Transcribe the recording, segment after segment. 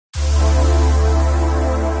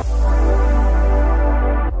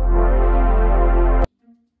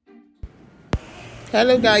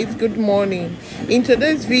Hello guys, good morning. In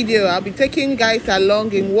today's video I'll be taking guys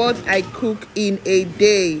along in what I cook in a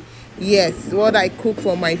day. Yes, what I cook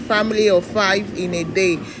for my family of 5 in a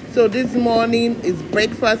day. So this morning is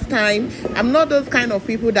breakfast time. I'm not those kind of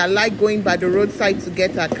people that like going by the roadside to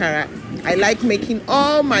get akara. I like making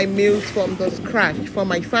all my meals from the scratch for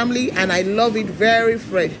my family, and I love it very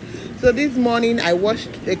fresh. So this morning I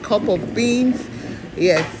washed a cup of beans.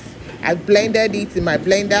 Yes, I blended it in my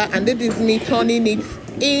blender, and this is me turning it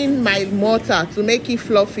in my mortar to make it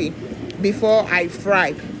fluffy before I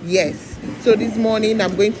fry. Yes, so this morning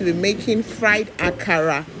I'm going to be making fried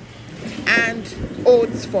akara and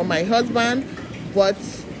oats for my husband, but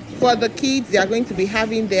for the kids they are going to be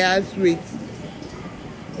having theirs with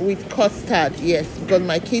custard. Yes, because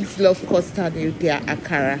my kids love custard with their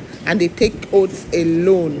akara, and they take oats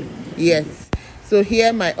alone. Yes, so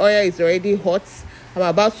here my oil is already hot. I'm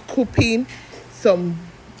about scooping some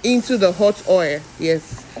into the hot oil.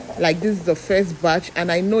 Yes, like this is the first batch, and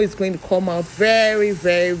I know it's going to come out very,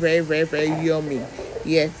 very, very, very, very yummy.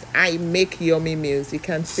 Yes, I make yummy meals. You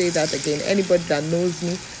can say that again. Anybody that knows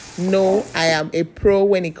me know I am a pro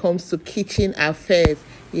when it comes to kitchen affairs.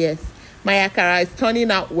 Yes, my akara is turning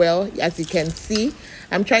out well, as you can see.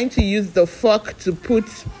 I'm trying to use the fork to put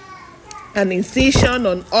an incision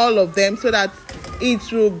on all of them so that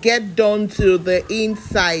it will get done to the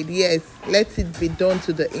inside. Yes, let it be done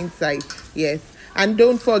to the inside. Yes, and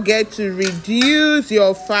don't forget to reduce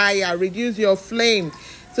your fire, reduce your flame,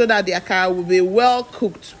 so that the akara will be well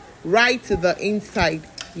cooked right to the inside.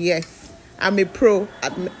 Yes, I'm a pro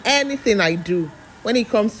at anything I do. When it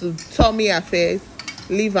comes to tummy affairs,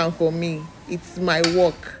 leave them for me. It's my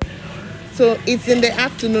work. So it's in the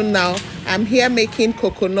afternoon now. I'm here making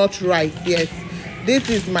coconut rice. Yes, this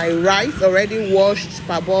is my rice, already washed,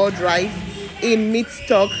 parboiled rice in meat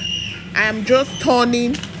stock. I'm just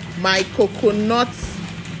turning my coconut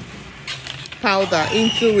powder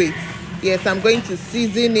into it. Yes, I'm going to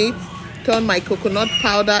season it, turn my coconut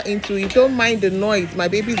powder into it. Don't mind the noise. My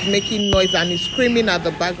baby is making noise and is screaming at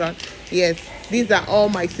the background. Yes, these are all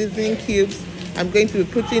my seasoning cubes. I'm going to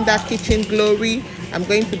be putting that kitchen glory. I'm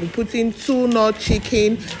going to be putting tuna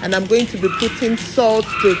chicken, and I'm going to be putting salt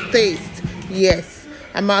to taste. Yes,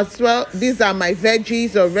 I'm as well. These are my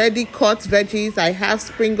veggies, already cut veggies. I have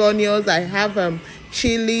spring onions. I have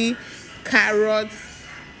chili, carrots,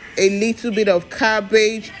 a little bit of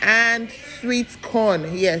cabbage, and sweet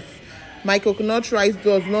corn. Yes, my coconut rice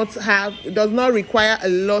does not require a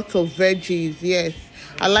lot of veggies. Yes,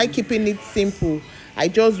 I like keeping it simple. I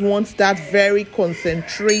just want that very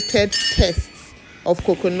concentrated taste of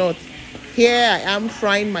coconut. Here I am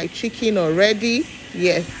frying my chicken already.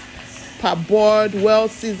 Yes, parboiled, well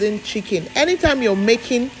seasoned chicken. Anytime you're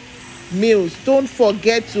making meals, don't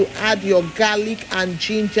forget to add your garlic and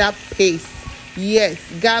ginger paste. Yes,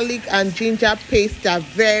 garlic and ginger paste are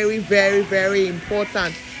very, very, very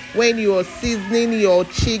important when you are seasoning your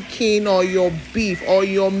chicken or your beef or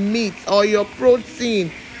your meat or your protein.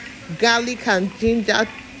 Garlic and ginger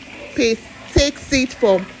paste takes it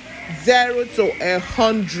from 0 to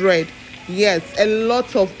 100. Yes, a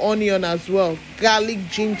lot of onion as well. Garlic,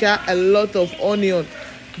 ginger, a lot of onion.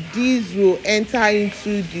 These will enter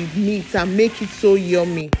into the meat and make it so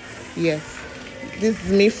yummy. Yes, this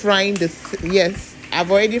is me frying this. Yes, I've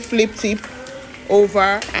already flipped it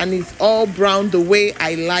over and it's all brown the way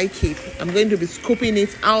I like it. I'm going to be scooping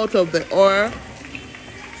it out of the oil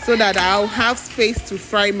so that I'll have space to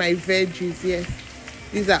fry my veggies. Yes,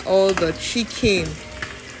 these are all the chicken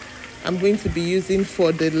I'm going to be using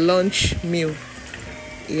for the lunch meal.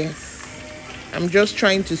 Yes, I'm just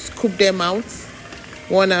trying to scoop them out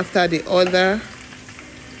one after the other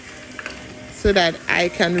so that I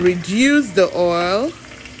can reduce the oil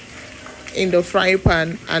in the frying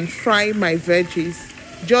pan and fry my veggies.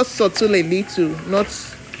 Just subtle a little, not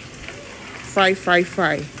fry.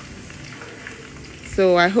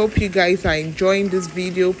 So I hope you guys are enjoying this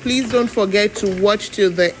video. Please don't forget to watch till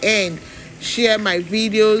the end. Share my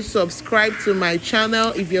videos, subscribe to my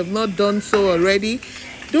channel if you have not done so already.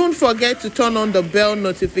 Don't forget to turn on the bell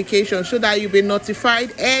notification so that you'll be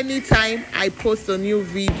notified anytime I post a new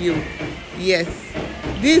video. Yes,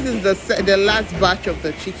 this is the last batch of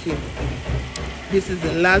the chicken. This is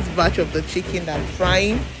the last batch of the chicken that I'm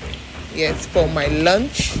frying. Yes, for my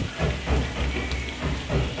lunch.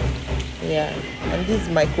 Yeah, and this is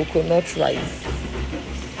my coconut rice,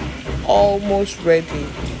 almost ready.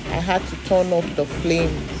 I had to turn off the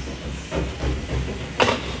flame.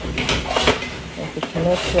 My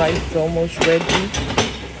coconut rice is almost ready.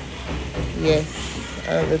 Yes,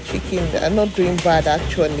 and the chicken are not doing bad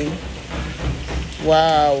actually.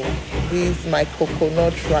 Wow, this is my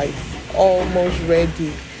coconut rice. almost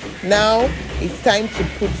ready. Now it's time to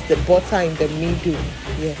put the butter in the middle.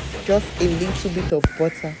 Yes, just a little bit of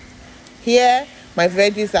butter. Here my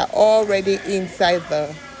veggies are already inside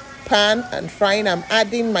the pan and frying. I'm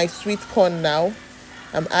adding my sweet corn now.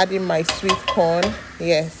 I'm adding my sweet corn.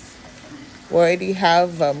 Yes, we already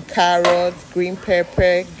have carrots, green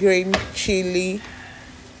pepper, green chili,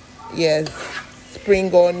 yes,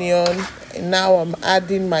 spring onion. And now I'm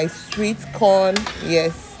adding my sweet corn,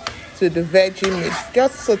 yes, to the veggie mix.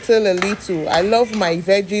 Just saute a little. I love my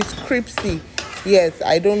veggies crispy. Yes,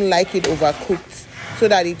 I don't like it overcooked, so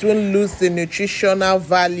that it won't lose the nutritional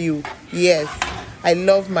value. Yes, I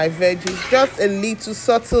love my veggies just a little,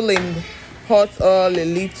 subtle in hot oil, a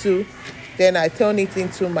little. Then I turn it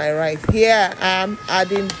into my rice. Here I am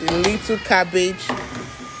adding a little cabbage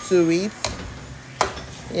to it.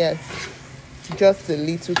 Yes, just a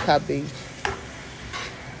little cabbage.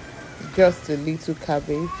 Just a little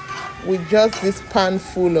cabbage. With just this pan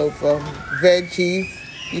full of veggies,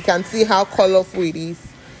 you can see how colorful it is.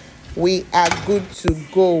 We are good to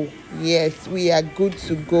go. Yes, we are good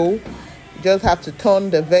to go. Just have to turn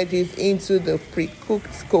the veggies into the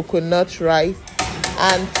pre-cooked coconut rice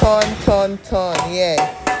and turn. Yes,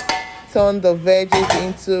 turn the veggies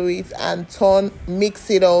into it and mix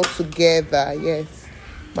it all together. Yes,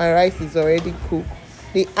 my rice is already cooked.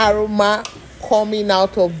 The aroma coming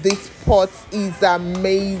out of this pot is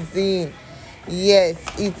amazing. Yes,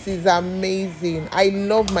 it is amazing. I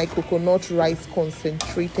love my coconut rice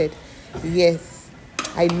concentrated. Yes,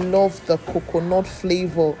 I love the coconut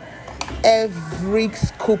flavor. Every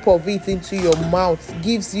scoop of it into your mouth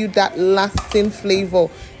gives you that lasting flavor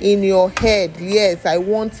in your head. Yes, I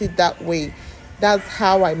want it that way. That's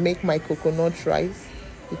how I make my coconut rice.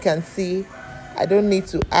 You can see I don't need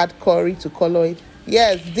to add curry to color it.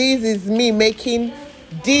 Yes, this is me making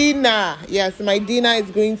dinner. Yes, my dinner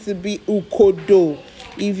is going to be ukodo.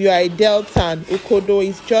 If you are a Deltan, ukodo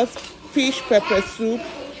is just fish pepper soup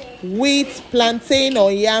with plantain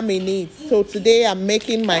or yam in it. So today I'm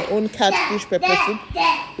making my own catfish pepper soup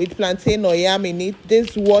with plantain or yam in it.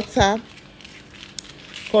 This water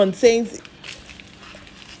contains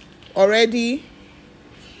already,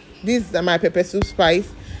 this is my pepper soup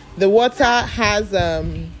spice. The water has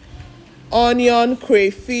onion,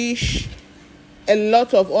 crayfish, a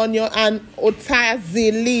lot of onion, and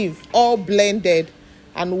otazi leaf, all blended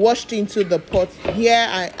and washed into the pot. Here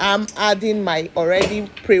I am adding my already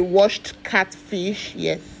pre-washed catfish.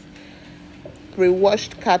 Yes,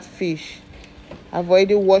 pre-washed catfish. I've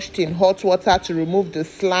already washed in hot water to remove the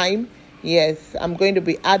slime. Yes, I'm going to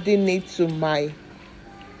be adding it to my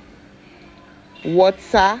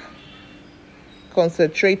water,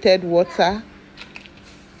 concentrated water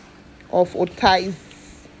of otazi.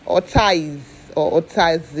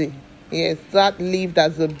 Yes, that leaf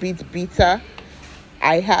that's a bit bitter.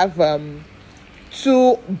 I have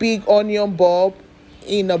 2 big onion bulb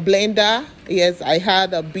in a blender. Yes, I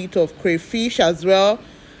had a bit of crayfish as well.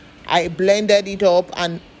 I blended it up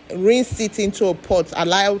and rinsed it into a pot,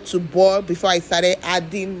 allowed to boil before I started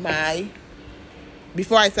adding my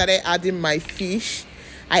fish.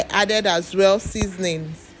 I added as well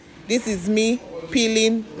seasonings. This is me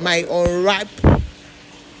peeling my unripe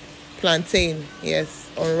plantain. Yes,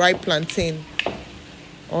 unripe plantain.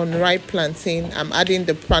 I'm adding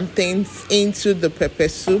the plantains into the pepper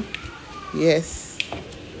soup. Yes,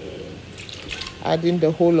 adding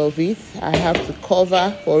the whole of it. I have to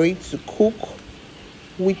cover for it to cook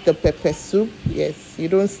with the pepper soup. Yes, you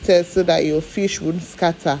don't stir so that your fish won't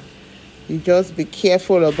scatter. You just be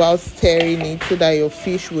careful about stirring it so that your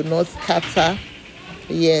fish will not scatter.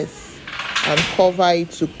 Yes, and cover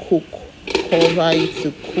it to cook. And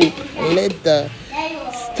let the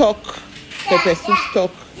pepper soup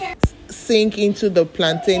stock sink into the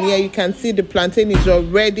plantain. Here you can see the plantain is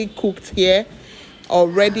already cooked here.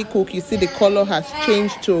 You see the color has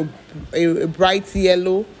changed to a bright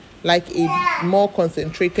yellow, like a more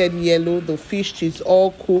concentrated yellow. The fish is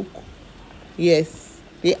all cooked. Yes,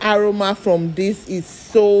 the aroma from this is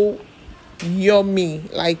so yummy.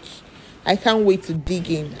 Like, I can't wait to dig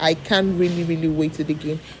in. I can't really wait to dig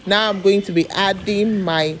in. Now I'm going to be adding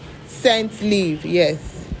my scent leaf.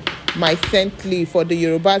 Yes, my scent leaf. For the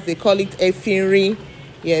Yorubas, they call it efinrin.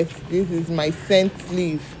 Yes, this is my scent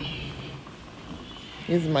leaf.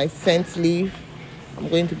 I'm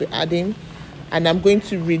going to be adding, and I'm going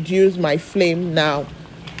to reduce my flame now.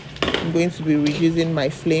 I'm going to be reducing my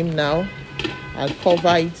flame now. I'll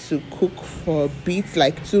cover it to cook for a bit,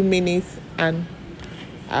 like 2 minutes, and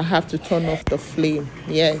I have to turn off the flame.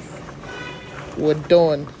 Yes, we're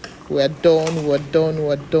done.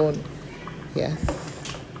 Yes.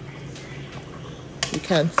 You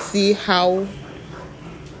can see how,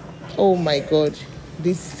 oh my god,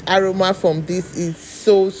 this aroma from this is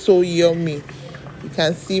so yummy. You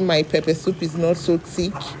can see my pepper soup is not so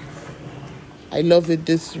thick. I love it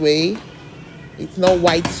this way. It's not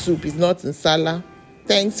white soup, it's not insala.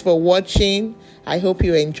 Thanks for watching. I hope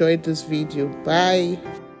you enjoyed this video. Bye.